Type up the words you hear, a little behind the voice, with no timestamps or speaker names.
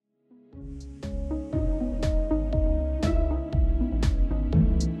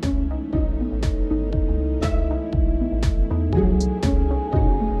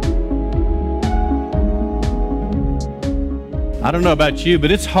I don't know about you,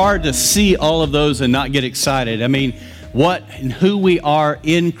 but it's hard to see all of those and not get excited. I mean, what and who we are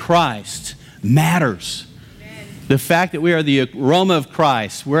in Christ matters. Amen. The fact that we are the aroma of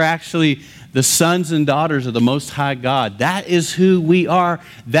Christ, we're actually the sons and daughters of the Most High God. That is who we are.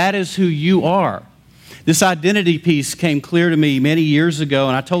 That is who you are. This identity piece came clear to me many years ago,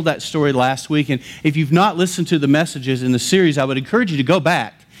 and I told that story last week. And if you've not listened to the messages in the series, I would encourage you to go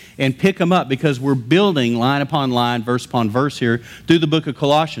back and pick them up, because we're building line upon line, verse upon verse here through the book of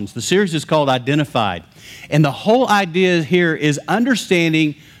Colossians. The series is called Identified. And the whole idea here is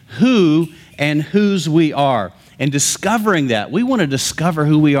understanding who and whose we are and discovering that. We want to discover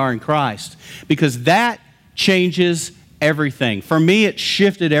who we are in Christ, because that changes everything. For me, it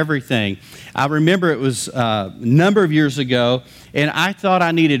shifted everything. I remember it was a number of years ago, and I thought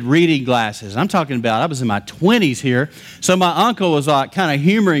I needed reading glasses. I'm talking about, I was in my 20s here. So my uncle was like kind of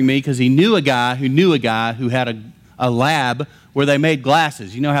humoring me because he knew a guy who had a lab where they made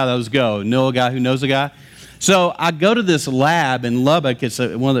glasses. You know how those go. Know a guy who knows a guy? So I go to this lab in Lubbock. It's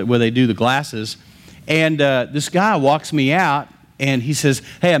one where they do the glasses. And this guy walks me out, and he says,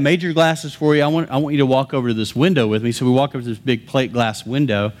 "Hey, I made your glasses for you. I want you to walk over to this window with me." So we walk over to this big plate glass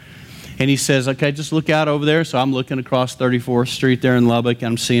window. And he says, "Okay, just look out over there." So I'm looking across 34th Street there in Lubbock, and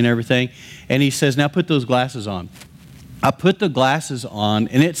I'm seeing everything. And he says, "Now put those glasses on." I put the glasses on,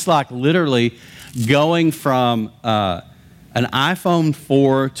 and it's like literally going from an iPhone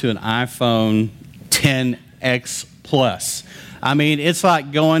 4 to an iPhone 10X Plus. I mean, it's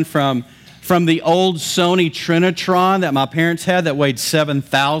like going from the old Sony Trinitron that my parents had that weighed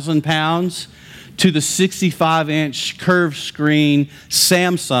 7,000 pounds to the 65-inch curved screen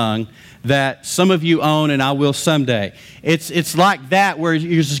Samsung that some of you own, and I will someday. It's like that, where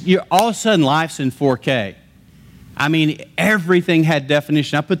you're all of a sudden life's in 4K. I mean, everything had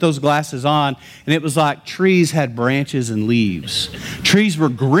definition. I put those glasses on, and it was like trees had branches and leaves. Trees were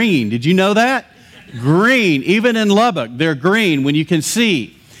green. Did you know that? Green. Even in Lubbock, they're green when you can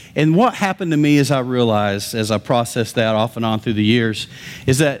see. And what happened to me as I realized, as I processed that off and on through the years,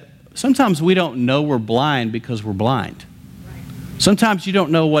 is that sometimes we don't know we're blind because we're blind. Sometimes you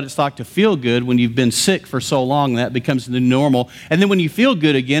don't know what it's like to feel good when you've been sick for so long, that becomes the normal. And then when you feel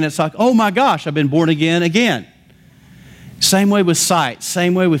good again, it's like, oh my gosh, I've been born again. Same way with sight,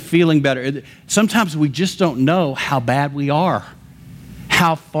 same way with feeling better. Sometimes we just don't know how bad we are,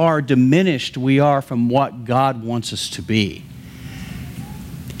 how far diminished we are from what God wants us to be.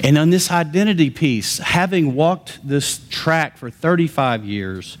 And on this identity piece, having walked this track for 35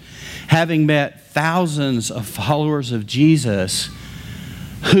 years, having met thousands of followers of Jesus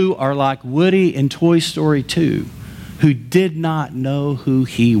who are like Woody in Toy Story 2, who did not know who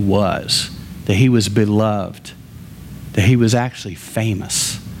he was, that he was beloved, that he was actually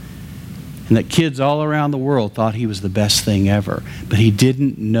famous, and that kids all around the world thought he was the best thing ever, but he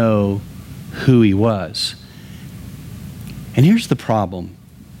didn't know who he was. And here's the problem.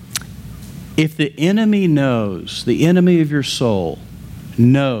 If the enemy knows, the enemy of your soul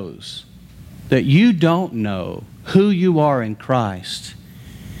knows that you don't know who you are in Christ,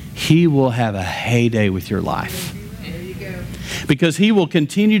 he will have a heyday with your life. There you go. Because he will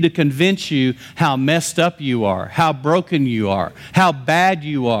continue to convince you how messed up you are, how broken you are, how bad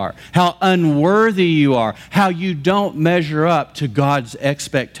you are, how unworthy you are, how you don't measure up to God's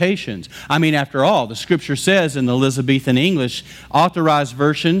expectations. I mean, after all, the scripture says in the Elizabethan English, authorized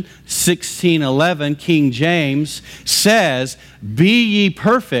version, 1611, King James, says, "Be ye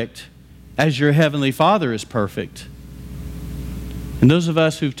perfect as your heavenly Father is perfect." And those of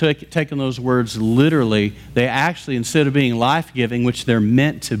us who've taken those words literally, they actually, instead of being life-giving, which they're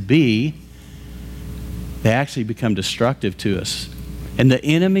meant to be, they actually become destructive to us. And the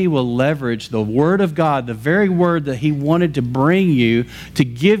enemy will leverage the Word of God, the very Word that he wanted to bring you, to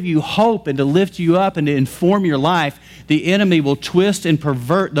give you hope and to lift you up and to inform your life. The enemy will twist and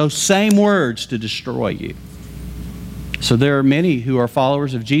pervert those same words to destroy you. So there are many who are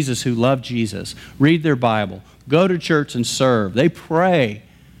followers of Jesus who love Jesus, read their Bible, go to church and serve. They pray,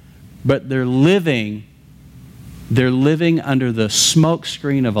 but they're living under the smoke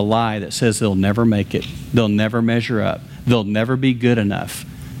screen of a lie that says they'll never make it. They'll never measure up. They'll never be good enough.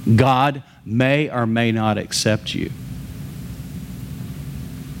 God may or may not accept you.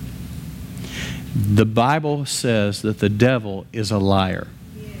 The Bible says that the devil is a liar.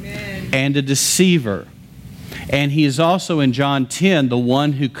 Amen. And a deceiver. And he is also in John 10, the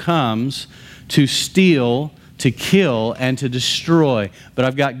one who comes to steal, to kill, and to destroy. But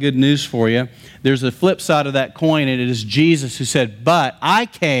I've got good news for you. There's a flip side of that coin, and it is Jesus who said, "But I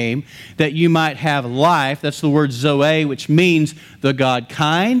came that you might have life." That's the word Zoe, which means the God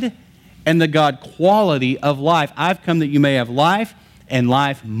kind and the God quality of life. I've come that you may have life and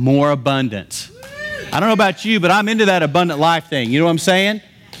life more abundant. I don't know about you, but I'm into that abundant life thing. You know what I'm saying?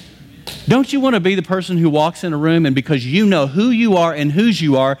 Don't you want to be the person who walks in a room and because you know who you are and whose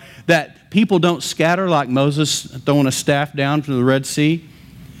you are, that people don't scatter like Moses throwing a staff down from the Red Sea?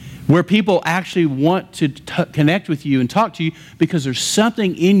 Where people actually want to connect with you and talk to you because there's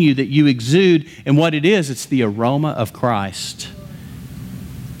something in you that you exude, and what it is, it's the aroma of Christ.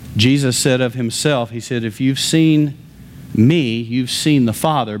 Jesus said of himself, he said, if you've seen me, you've seen the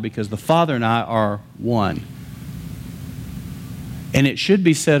Father, because the Father and I are one. And it should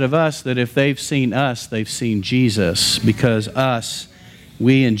be said of us that if they've seen us, they've seen Jesus, because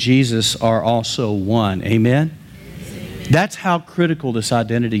we and Jesus are also one. Amen? That's how critical this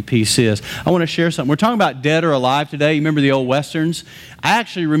identity piece is. I want to share something. We're talking about dead or alive today. You remember the old Westerns? I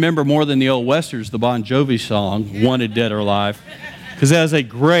actually remember more than the old Westerns, the Bon Jovi song, Wanted Dead or Alive, because it has a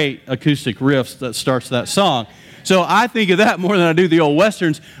great acoustic riff that starts that song. So I think of that more than I do the old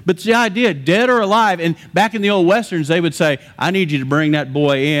Westerns. But the idea, dead or alive, and back in the old Westerns, they would say, I need you to bring that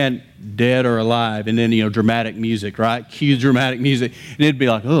boy in, dead or alive. And then, dramatic music, right? Cue dramatic music. And it'd be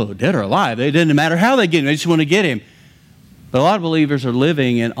like, oh, dead or alive. It didn't matter how they get him. They just want to get him. But a lot of believers are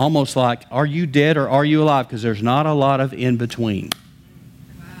living in almost like, are you dead or are you alive? Because there's not a lot of in between.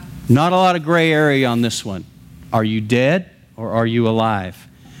 Wow. Not a lot of gray area on this one. Are you dead or are you alive?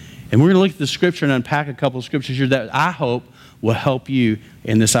 And we're going to look at the scripture and unpack a couple of scriptures here that I hope will help you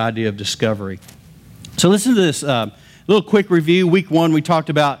in this idea of discovery. So listen to this little quick review. Week 1, we talked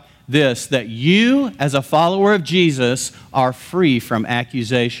about this, that you as a follower of Jesus are free from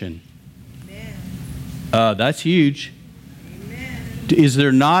accusation. Amen. That's huge. Is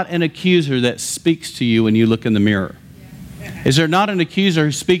there not an accuser that speaks to you when you look in the mirror? Is there not an accuser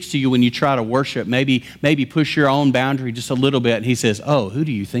who speaks to you when you try to worship, maybe push your own boundary just a little bit, and he says, oh, who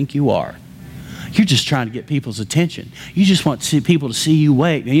do you think you are? You're just trying to get people's attention. You just want people to see you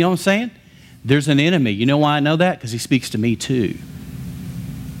wait. You know what I'm saying? There's an enemy. You know why I know that? Because he speaks to me too.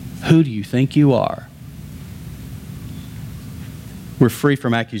 Who do you think you are? We're free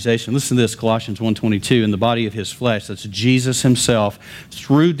from accusation. Listen to this, Colossians 1:22, in the body of his flesh. That's Jesus himself.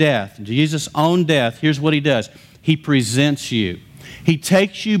 Through death, Jesus' own death, here's what he does. He presents you. He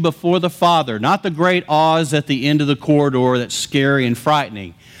takes you before the Father, not the great Oz at the end of the corridor that's scary and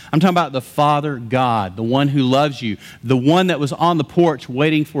frightening. I'm talking about the Father God, the one who loves you, the one that was on the porch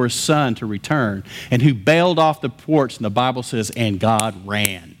waiting for his son to return, and who bailed off the porch, and the Bible says, and God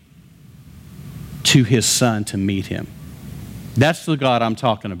ran to his son to meet him. That's the God I'm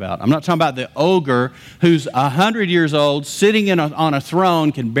talking about. I'm not talking about the ogre who's 100 years old, sitting on a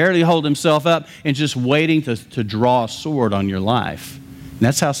throne, can barely hold himself up, and just waiting to draw a sword on your life. And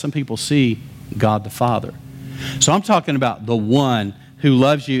that's how some people see God the Father. So I'm talking about the one who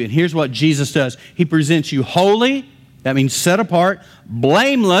loves you. And here's what Jesus does. He presents you holy, that means set apart,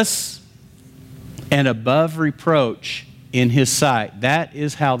 blameless, and above reproach in his sight. That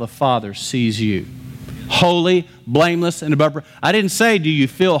is how the Father sees you. Holy, blameless, and above. I didn't say, do you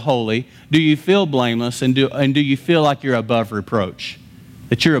feel holy? Do you feel blameless? And do you feel like you're above reproach?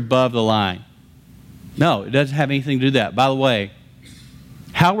 That you're above the line? No, it doesn't have anything to do with that. By the way,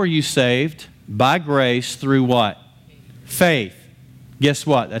 how were you saved? By grace through what? Faith. Guess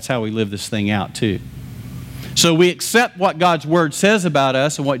what? That's how we live this thing out too. So we accept what God's Word says about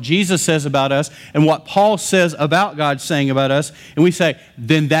us and what Jesus says about us and what Paul says about God saying about us, and we say,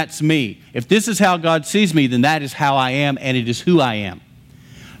 then that's me. If this is how God sees me, then that is how I am, and it is who I am.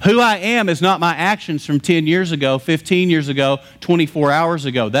 Who I am is not my actions from 10 years ago, 15 years ago, 24 hours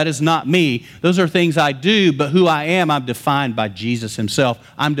ago. That is not me. Those are things I do, but who I am, I'm defined by Jesus himself.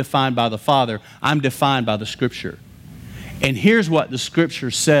 I'm defined by the Father. I'm defined by the Scripture. And here's what the Scripture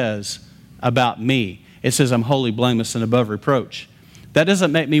says about me. It says I'm holy, blameless, and above reproach. That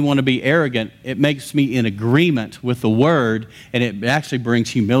doesn't make me want to be arrogant. It makes me in agreement with the Word, and it actually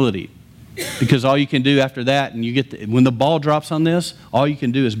brings humility. Because all you can do after that, and when the ball drops on this, all you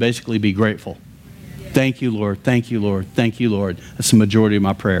can do is basically be grateful. Thank you, Lord. Thank you, Lord. Thank you, Lord. That's the majority of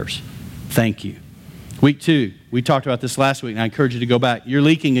my prayers. Thank you. Week 2, we talked about this last week, and I encourage you to go back. You're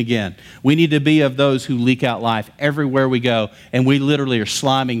leaking again. We need to be of those who leak out life everywhere we go, and we literally are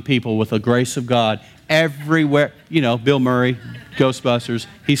sliming people with the grace of God everywhere. You know, Bill Murray, Ghostbusters,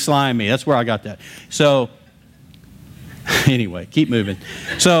 he slimed me. That's where I got that. So, anyway, keep moving.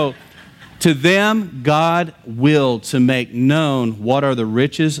 So, to them, God willed to make known what are the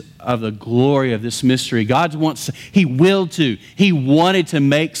riches of the glory of this mystery. He willed to. He wanted to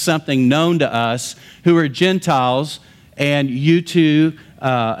make something known to us who are Gentiles and you too,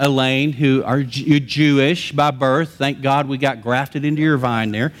 Elaine, who are Jewish by birth. Thank God we got grafted into your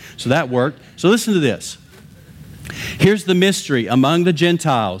vine there, so that worked. So listen to this. Here's the mystery among the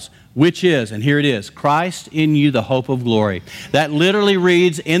Gentiles, which is, and here it is, Christ in you, the hope of glory. That literally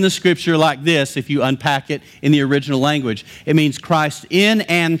reads in the Scripture like this, if you unpack it in the original language. It means Christ in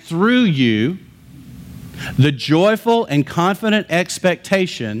and through you, the joyful and confident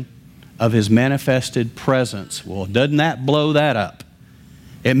expectation of His manifested presence. Well, doesn't that blow that up?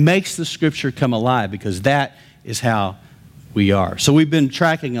 It makes the Scripture come alive because that is how we are. So we've been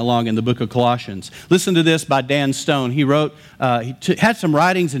tracking along in the book of Colossians. Listen to this by Dan Stone. He wrote, had some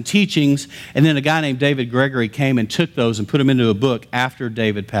writings and teachings, and then a guy named David Gregory came and took those and put them into a book after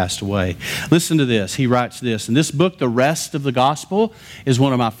David passed away. Listen to this. He writes this. And this book, The Rest of the Gospel, is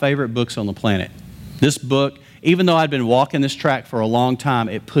one of my favorite books on the planet. This book, even though I'd been walking this track for a long time,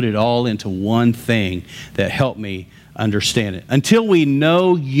 it put it all into one thing that helped me understand it. Until we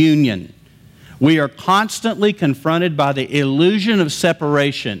know union, we are constantly confronted by the illusion of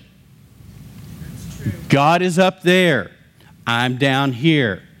separation. God is up there. I'm down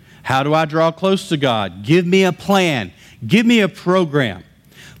here. How do I draw close to God? Give me a plan. Give me a program.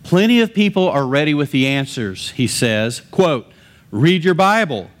 Plenty of people are ready with the answers, he says. Quote, read your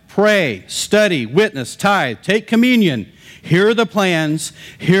Bible, pray, study, witness, tithe, take communion. Here are the plans.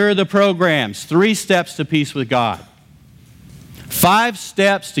 Here are the programs. 3 steps to peace with God. 5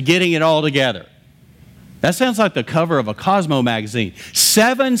 steps to getting it all together. That sounds like the cover of a Cosmo magazine.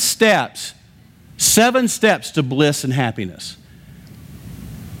 7 steps. 7 steps to bliss and happiness.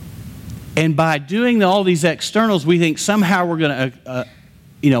 And by doing all these externals, we think somehow we're going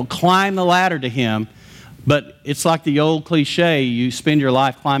to, climb the ladder to Him. But it's like the old cliche, you spend your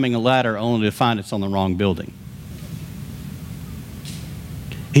life climbing a ladder only to find it's on the wrong building.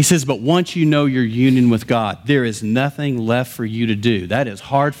 He says, but once you know your union with God, there is nothing left for you to do. That is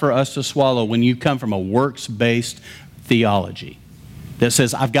hard for us to swallow when you come from a works-based theology that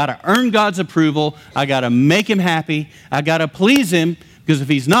says, I've got to earn God's approval, I've got to make Him happy, I've got to please Him, because if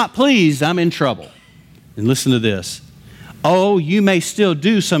He's not pleased, I'm in trouble. And listen to this. Oh, you may still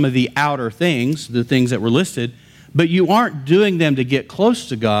do some of the outer things, the things that were listed, but you aren't doing them to get close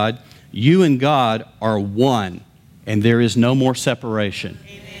to God. You and God are one, and there is no more separation.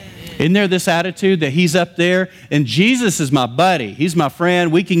 Isn't there this attitude that He's up there and Jesus is my buddy, He's my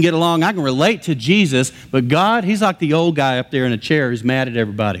friend, we can get along, I can relate to Jesus, but God, He's like the old guy up there in a chair who's mad at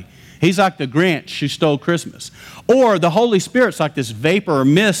everybody. He's like the Grinch who stole Christmas. Or the Holy Spirit's like this vapor or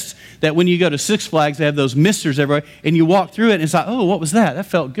mist that when you go to Six Flags, they have those misters everywhere, and you walk through it and it's like, oh, what was that? That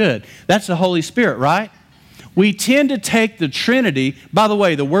felt good. That's the Holy Spirit, right? We tend to take the Trinity, by the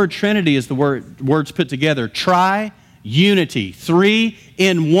way, the word Trinity is the words put together, tri-unity, 3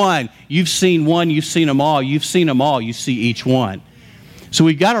 in 1. You've seen one, you've seen them all. You've seen them all, you see each one. So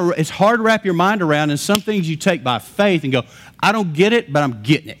we've got to, it's hard to wrap your mind around, and some things you take by faith and go, I don't get it, but I'm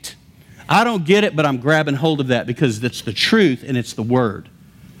getting it. I don't get it, but I'm grabbing hold of that because it's the truth and it's the Word.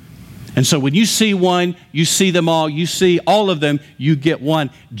 And so when you see one, you see them all, you see all of them, you get one.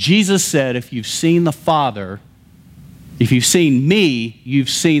 Jesus said, if you've seen the Father, if you've seen me, you've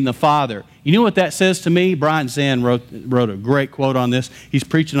seen the Father. You know what that says to me? Brian Zahn wrote a great quote on this. He's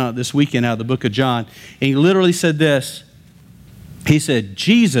preaching on it this weekend out of the book of John. And he literally said this. He said,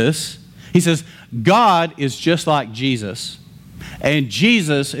 God is just like Jesus, and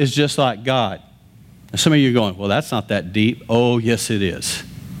Jesus is just like God. Now, some of you are going, well, that's not that deep. Oh, yes, it is.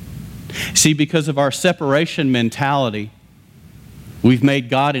 See, because of our separation mentality, we've made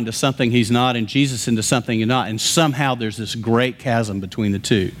God into something He's not and Jesus into something He's not, and somehow there's this great chasm between the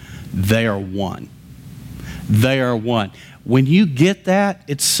two. They are one. They are one. When you get that,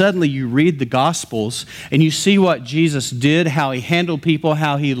 it's suddenly you read the Gospels and you see what Jesus did, how He handled people,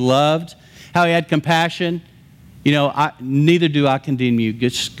 how He loved, how He had compassion. You know, neither do I condemn you.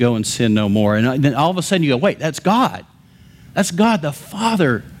 Just go and sin no more. And then all of a sudden you go, wait, that's God. That's God the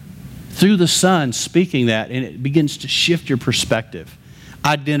Father through the Son speaking that, and it begins to shift your perspective.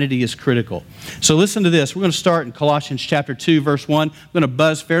 Identity is critical. So listen to this. We're going to start in Colossians chapter 2, verse 1. I'm going to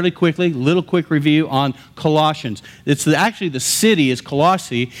buzz fairly quickly, little quick review on Colossians. It's actually the city is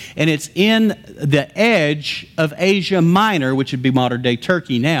Colossae, and it's in the edge of Asia Minor, which would be modern-day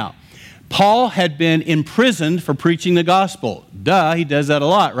Turkey now. Paul had been imprisoned for preaching the gospel. Duh, he does that a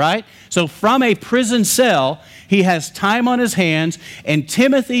lot, right? So from a prison cell, he has time on his hands, and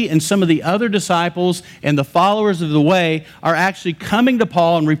Timothy and some of the other disciples and the followers of the way are actually coming to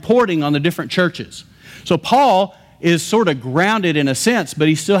Paul and reporting on the different churches. So Paul is sort of grounded in a sense, but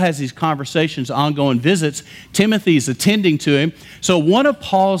he still has these conversations, ongoing visits. Timothy is attending to him. So one of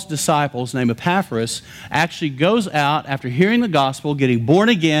Paul's disciples, named Epaphras, actually goes out after hearing the gospel, getting born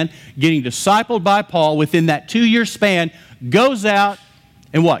again, getting discipled by Paul within that 2-year span, goes out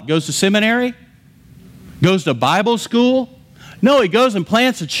and what? Goes to seminary? Goes to Bible school? No, he goes and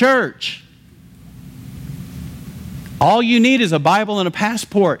plants a church. All you need is a Bible and a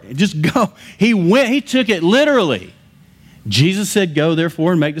passport. Just go. He took it literally. Jesus said, go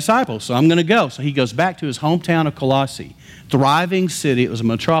therefore and make disciples. So I'm going to go. So he goes back to his hometown of Colossae, thriving city. It was a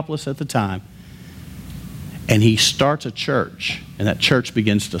metropolis at the time. And he starts a church, and that church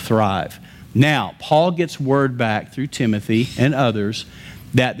begins to thrive. Now, Paul gets word back through Timothy and others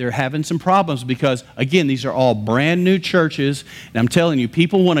that they're having some problems because, again, these are all brand new churches. And I'm telling you,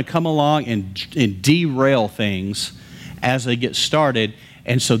 people want to come along and derail things as they get started.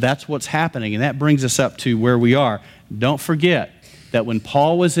 And so that's what's happening. And that brings us up to where we are. Don't forget that when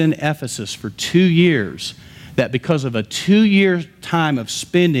Paul was in Ephesus for 2 years, that because of a 2-year time of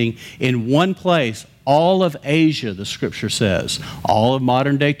spending in one place, all of Asia, the scripture says, all of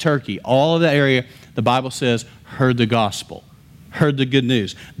modern day Turkey, all of that area, the Bible says, heard the gospel, heard the good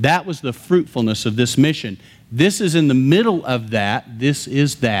news. That was the fruitfulness of this mission. This is in the middle of that. This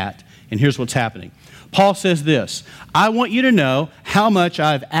is that. And here's what's happening. Paul says this, I want you to know how much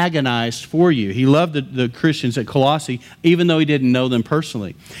I've agonized for you. He loved the Christians at Colossae, even though he didn't know them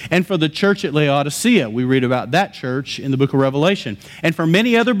personally. And for the church at Laodicea, we read about that church in the book of Revelation. And for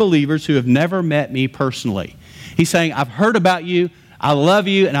many other believers who have never met me personally. He's saying, I've heard about you, I love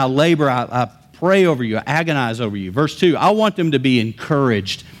you, and I labor, I pray over you, I agonize over you. Verse 2, I want them to be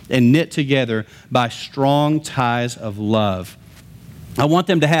encouraged and knit together by strong ties of love. I want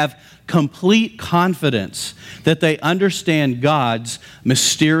them to have complete confidence that they understand God's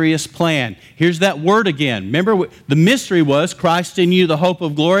mysterious plan. Here's that word again. Remember, the mystery was Christ in you, the hope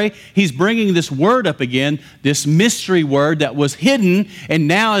of glory. He's bringing this word up again, this mystery word that was hidden and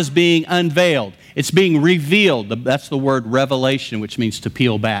now is being unveiled. It's being revealed. That's the word revelation, which means to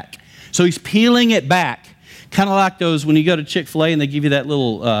peel back. So he's peeling it back, kind of like those when you go to Chick-fil-A and they give you that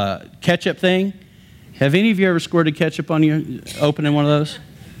little ketchup thing. Have any of you ever squirted ketchup on you opening one of those?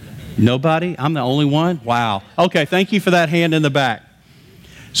 Nobody? I'm the only one? Wow. Okay, thank you for that hand in the back.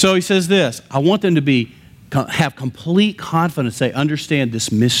 So he says this, I want them to have complete confidence they understand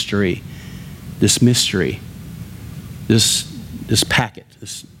this mystery, this packet,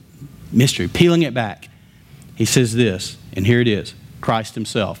 this mystery, peeling it back. He says this, and here it is, Christ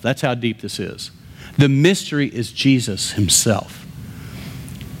himself. That's how deep this is. The mystery is Jesus himself.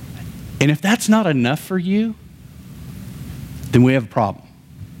 And if that's not enough for you, then we have a problem.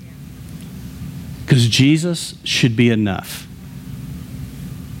 Because Jesus should be enough.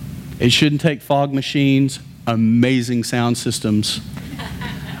 It shouldn't take fog machines, amazing sound systems.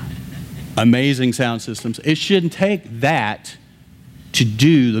 Amazing sound systems. It shouldn't take that to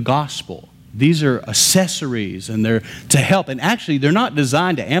do the gospel. These are accessories and they're to help. And actually, they're not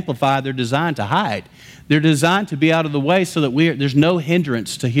designed to amplify, they're designed to hide. They're designed to be out of the way so that there's no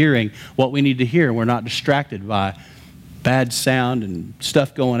hindrance to hearing what we need to hear. We're not distracted by bad sound and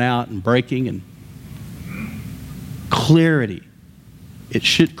stuff going out and breaking and clarity.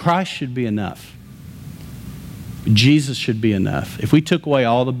 Christ should be enough. Jesus should be enough. If we took away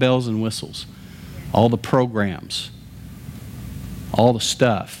all the bells and whistles, all the programs, all the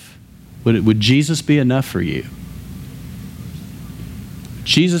stuff, would Jesus be enough for you? Would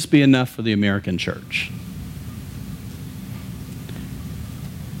Jesus be enough for the American church?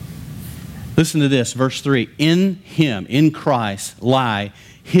 Listen to this, verse 3. In him, in Christ, lie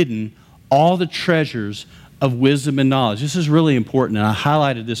hidden all the treasures of wisdom and knowledge. This is really important, and I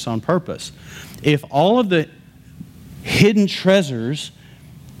highlighted this on purpose. If all of the hidden treasures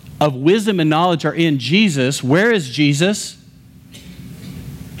of wisdom and knowledge are in Jesus, where is Jesus?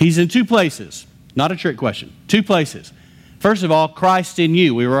 He's in two places. Not a trick question. Two places. First of all, Christ in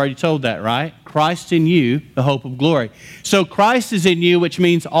you. We were already told that, right? Christ in you, the hope of glory. So Christ is in you, which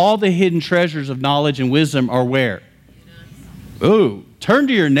means all the hidden treasures of knowledge and wisdom are where? Ooh, turn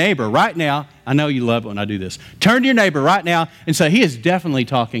to your neighbor right now. I know you love it when I do this. Turn to your neighbor right now and say, he is definitely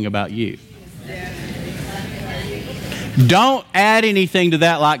talking about you. Don't add anything to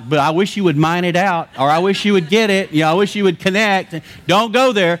that like, but I wish you would mine it out, or I wish you would get it. I wish you would connect. Don't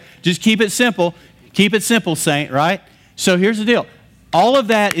go there. Just keep it simple. Keep it simple, saint, right? So here's the deal. All of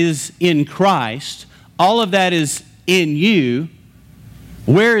that is in Christ. All of that is in you.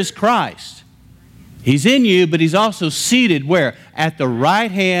 Where is Christ? He's in you, but he's also seated where? At the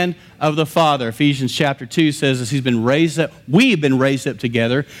right hand of the Father. Ephesians chapter 2 says as he's been raised up, we've been raised up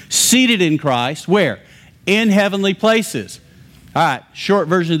together, seated in Christ. Where? in heavenly places. All right, short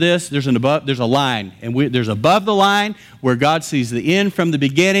version of this, there's a line. And there's above the line where God sees the end from the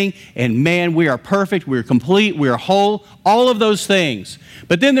beginning. And man, we are perfect, we are complete, we are whole, all of those things.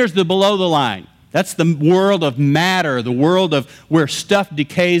 But then there's the below the line. That's the world of matter, the world of where stuff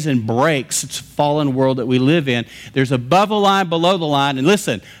decays and breaks. It's a fallen world that we live in. There's above the line, below the line. And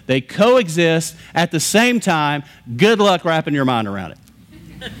listen, they coexist at the same time. Good luck wrapping your mind around it.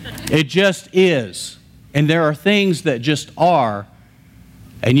 It just is. And there are things that just are.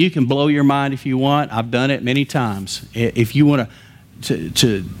 And you can blow your mind if you want. I've done it many times. If you want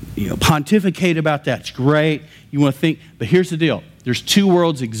to pontificate about that, it's great. You want to think, but here's the deal. There's two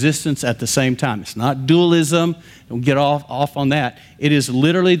worlds' existence at the same time. It's not dualism. Don't get off on that. It is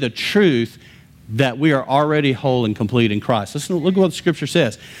literally the truth that we are already whole and complete in Christ. Listen, look at what the Scripture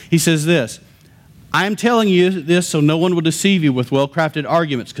says. He says this, I am telling you this so no one will deceive you with well-crafted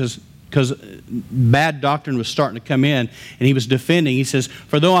arguments, because bad doctrine was starting to come in, and he was defending. He says,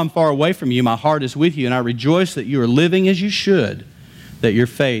 for though I'm far away from you, my heart is with you, and I rejoice that you are living as you should, that your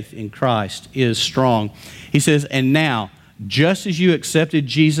faith in Christ is strong. He says, and now, just as you accepted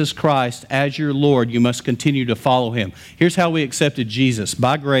Jesus Christ as your Lord, you must continue to follow him. Here's how we accepted Jesus.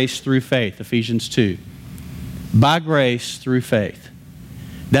 By grace through faith, Ephesians 2. By grace through faith.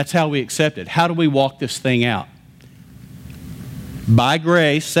 That's how we accept it. How do we walk this thing out? By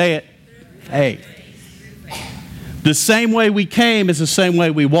grace, say it, faith. The same way we came is the same way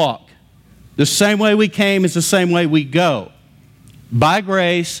we walk. The same way we came is the same way we go. By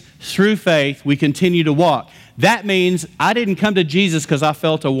grace, through faith, we continue to walk. That means I didn't come to Jesus because I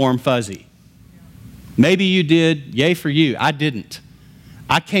felt a warm fuzzy. Maybe you did, yay for you. I didn't.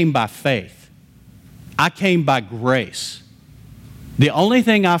 I came by faith. I came by grace. The only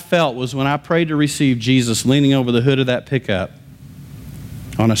thing I felt was when I prayed to receive Jesus leaning over the hood of that pickup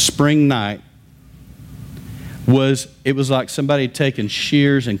on a spring night, it was like somebody had taken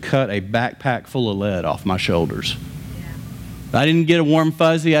shears and cut a backpack full of lead off my shoulders. I didn't get a warm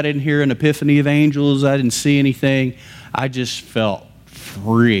fuzzy. I didn't hear an epiphany of angels. I didn't see anything. I just felt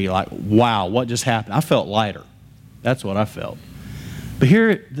free. Like, wow, what just happened? I felt lighter. That's what I felt. But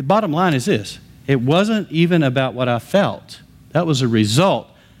here, the bottom line is this. It wasn't even about what I felt. That was a result.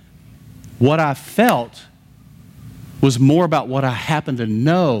 What I felt was more about what I happened to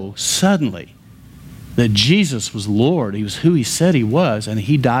know suddenly. That Jesus was Lord. He was who he said he was, and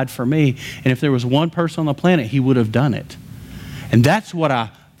he died for me. And if there was one person on the planet, he would have done it. And that's what I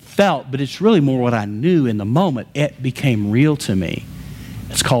felt, but it's really more what I knew in the moment. It became real to me.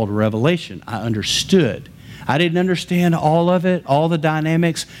 It's called revelation. I understood. I didn't understand all of it, all the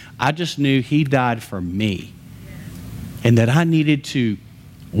dynamics. I just knew he died for me. And that I needed to,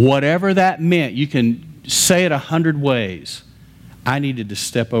 whatever that meant, you can say it 100 ways. I needed to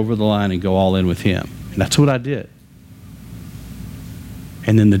step over the line and go all in with him. And that's what I did.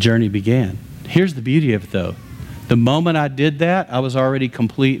 And then the journey began. Here's the beauty of it, though. The moment I did that, I was already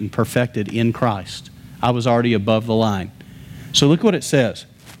complete and perfected in Christ. I was already above the line. So look what it says.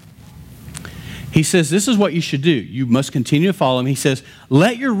 He says, this is what you should do. You must continue to follow him. He says,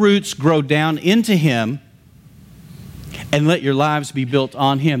 let your roots grow down into him and let your lives be built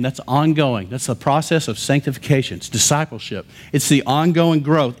on him. That's ongoing. That's the process of sanctification. It's discipleship. It's the ongoing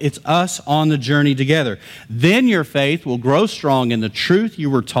growth. It's us on the journey together. Then your faith will grow strong in the truth you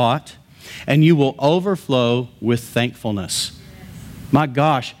were taught, and you will overflow with thankfulness. My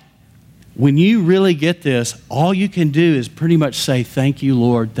gosh, when you really get this, all you can do is pretty much say, thank you,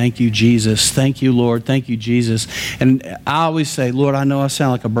 Lord. Thank you, Jesus. Thank you, Lord. Thank you, Jesus. And I always say, Lord, I know I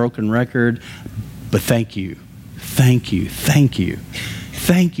sound like a broken record, but thank you. Thank you. Thank you.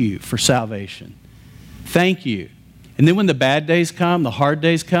 Thank you for salvation. Thank you. And then when the bad days come, the hard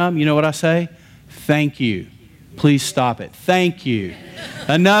days come, you know what I say? Thank you. Please stop it. Thank you.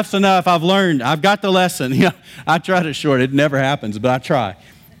 Enough's enough. I've learned. I've got the lesson. I try to short. It never happens, but I try.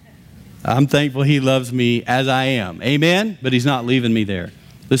 I'm thankful he loves me as I am. Amen? But he's not leaving me there.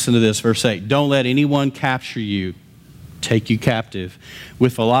 Listen to this, verse 8. Don't let anyone capture you, take you captive,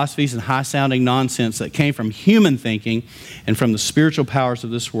 with philosophies and high-sounding nonsense that came from human thinking and from the spiritual powers of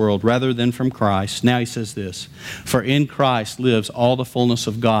this world rather than from Christ. Now he says this, for in Christ lives all the fullness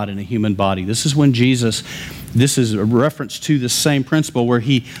of God in a human body. This is when Jesus, this is a reference to the same principle where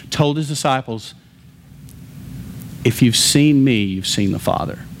he told his disciples, if you've seen me, you've seen the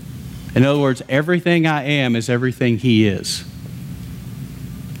Father. In other words, everything I am is everything he is.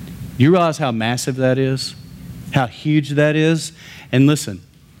 You realize how massive that is? How huge that is? And listen,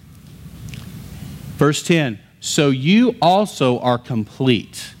 verse 10, so you also are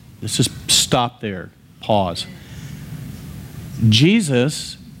complete. Let's just stop there, pause.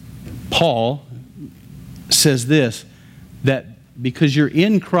 Jesus, Paul, says this, that because you're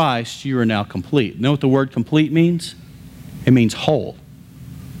in Christ, you are now complete. You know what the word complete means? It means whole.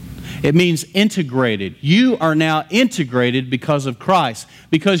 It means integrated. You are now integrated because of Christ.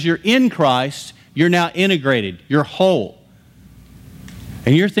 Because you're in Christ, you're now integrated. You're whole.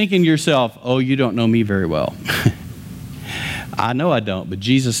 And you're thinking to yourself, oh, you don't know me very well. I know I don't, but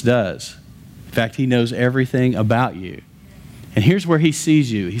Jesus does. In fact, He knows everything about you. And here's where He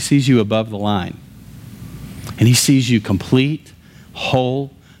sees you. He sees you above the line. And He sees you complete,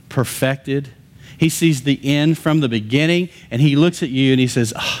 whole, perfected. He sees the end from the beginning, and He looks at you and He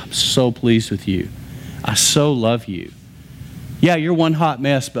says, oh, I'm so pleased with you. I so love you. Yeah, you're one hot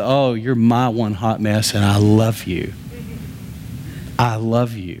mess, but oh, you're my one hot mess, and I love you. I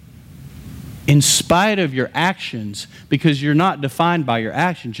love you. In spite of your actions, because you're not defined by your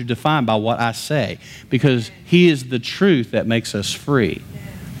actions, you're defined by what I say, because He is the truth that makes us free.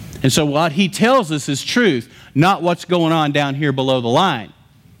 And so what He tells us is truth, not what's going on down here below the line.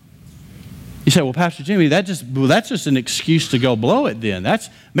 You say, well, Pastor Jimmy, that's just an excuse to go blow it then. That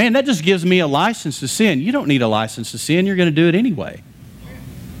just gives me a license to sin. You don't need a license to sin. You're going to do it anyway.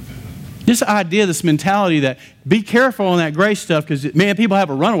 This idea, this mentality that be careful on that grace stuff because, man, people have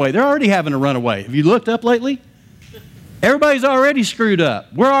a runaway. They're already having a runaway. Have you looked up lately? Everybody's already screwed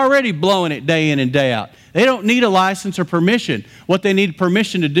up. We're already blowing it day in and day out. They don't need a license or permission. What they need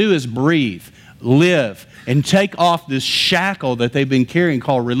permission to do is breathe, live, and take off this shackle that they've been carrying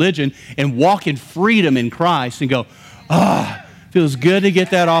called religion and walk in freedom in Christ and go, feels good to get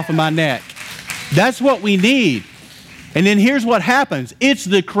that off of my neck. That's what we need. And then here's what happens. It's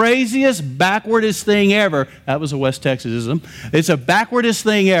the craziest, backwardest thing ever. That was a West Texasism. It's the backwardest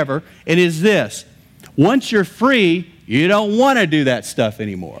thing ever. It is this. Once you're free, you don't want to do that stuff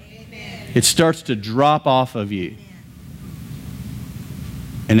anymore. Amen. It starts to drop off of you.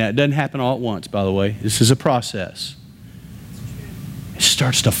 And that doesn't happen all at once, by the way. This is a process. It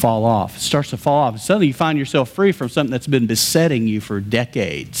starts to fall off. It starts to fall off. And suddenly you find yourself free from something that's been besetting you for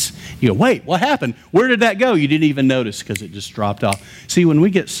decades. You go, wait, what happened? Where did that go? You didn't even notice because it just dropped off. See, when we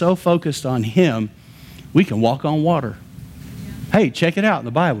get so focused on Him, we can walk on water. Hey, check it out in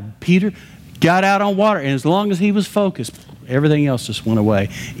the Bible. Peter got out on water, and as long as he was focused, everything else just went away.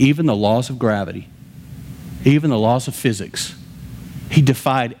 Even the laws of gravity, even the laws of physics. He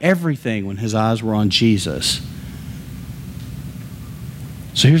defied everything when his eyes were on Jesus.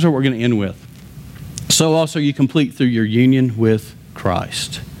 So here's what we're going to end with. So also you complete through your union with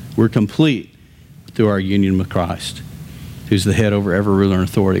Christ. We're complete through our union with Christ, who's the head over every ruler and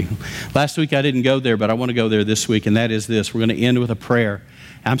authority. Last week I didn't go there, but I want to go there this week, and that is this. We're going to end with a prayer.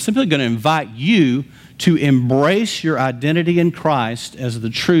 I'm simply going to invite you to embrace your identity in Christ as the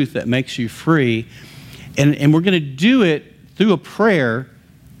truth that makes you free. And we're going to do it through a prayer,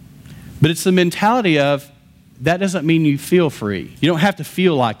 but it's the mentality of that doesn't mean you feel free. You don't have to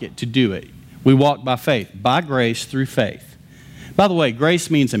feel like it to do it. We walk by faith, by grace through faith. By the way,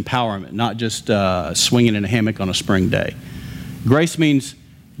 grace means empowerment, not just swinging in a hammock on a spring day. Grace means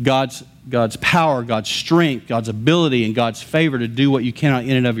God's power, God's strength, God's ability, and God's favor to do what you cannot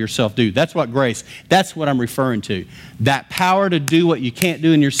in and of yourself do. That's what grace, that's what I'm referring to. That power to do what you can't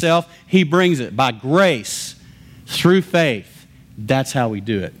do in yourself, He brings it by grace through faith. That's how we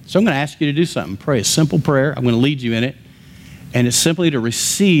do it. So I'm going to ask you to do something. Pray a simple prayer. I'm going to lead you in it. And it's simply to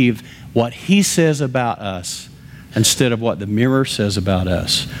receive what He says about us instead of what the mirror says about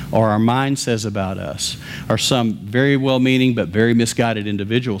us or our mind says about us or some very well-meaning but very misguided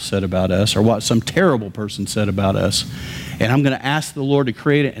individual said about us or what some terrible person said about us. And I'm going to ask the Lord to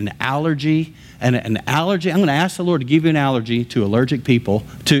create an allergy. I'm going to ask the Lord to give you an allergy to allergic people,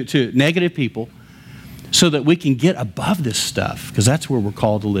 to negative people, so that we can get above this stuff, because that's where we're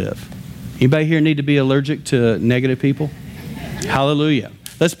called to live. Anybody here need to be allergic to negative people? Hallelujah.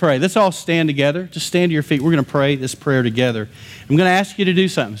 Let's pray. Let's all stand together. Just stand to your feet. We're going to pray this prayer together. I'm going to ask you to do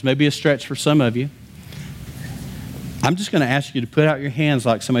something. It's maybe a stretch for some of you. I'm just going to ask you to put out your hands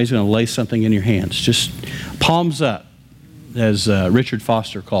like somebody's going to lay something in your hands. Just palms up, as Richard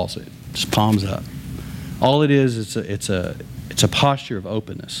Foster calls it. Just palms up. All it is, it's a posture of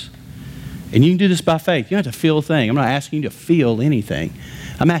openness. And you can do this by faith. You don't have to feel a thing. I'm not asking you to feel anything.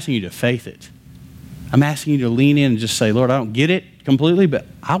 I'm asking you to faith it. I'm asking you to lean in and just say, Lord, I don't get it completely, but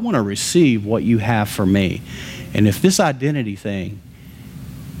I want to receive what you have for me. And if this identity thing,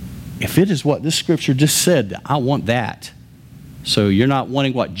 if it is what this scripture just said, I want that. So you're not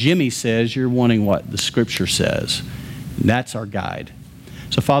wanting what Jimmy says, you're wanting what the scripture says. And that's our guide.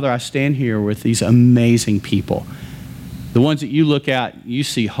 So Father, I stand here with these amazing people. The ones that you look at, you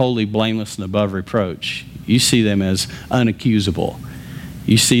see holy, blameless, and above reproach. You see them as unaccusable.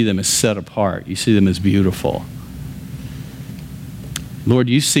 You see them as set apart. You see them as beautiful. Lord,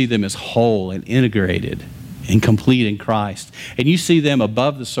 you see them as whole and integrated and complete in Christ. And you see them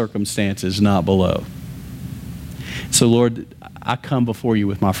above the circumstances, not below. So, Lord, I come before you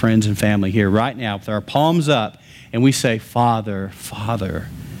with my friends and family here right now with our palms up, and we say, Father, Father,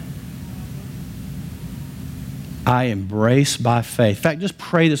 I embrace by faith. In fact, just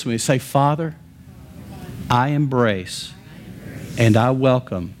pray this with me. Say, Father, I embrace and I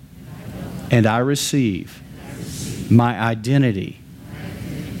welcome and I receive my identity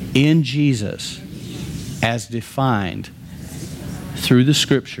in Jesus as defined through the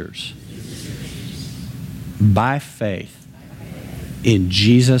Scriptures by faith in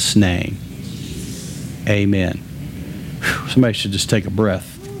Jesus' name. Amen. Whew, somebody should just take a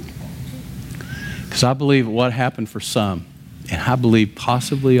breath. Because I believe what happened for some, and I believe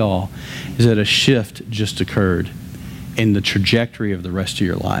possibly all, is that a shift just occurred in the trajectory of the rest of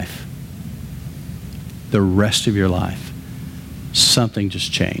your life. The rest of your life. Something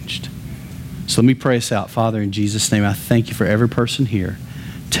just changed. So let me pray us out. Father, in Jesus' name, I thank you for every person here.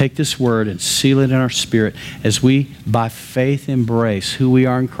 Take this word and seal it in our spirit as we, by faith, embrace who we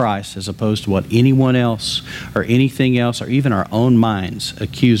are in Christ as opposed to what anyone else or anything else or even our own minds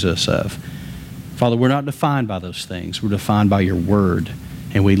accuse us of. Father, we're not defined by those things. We're defined by your word.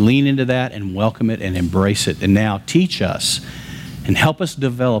 And we lean into that and welcome it and embrace it. And now teach us and help us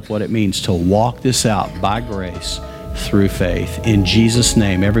develop what it means to walk this out by grace through faith. In Jesus'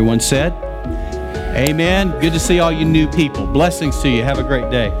 name, everyone said, amen. Good to see all you new people. Blessings to you. Have a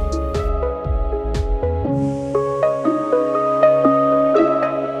great day.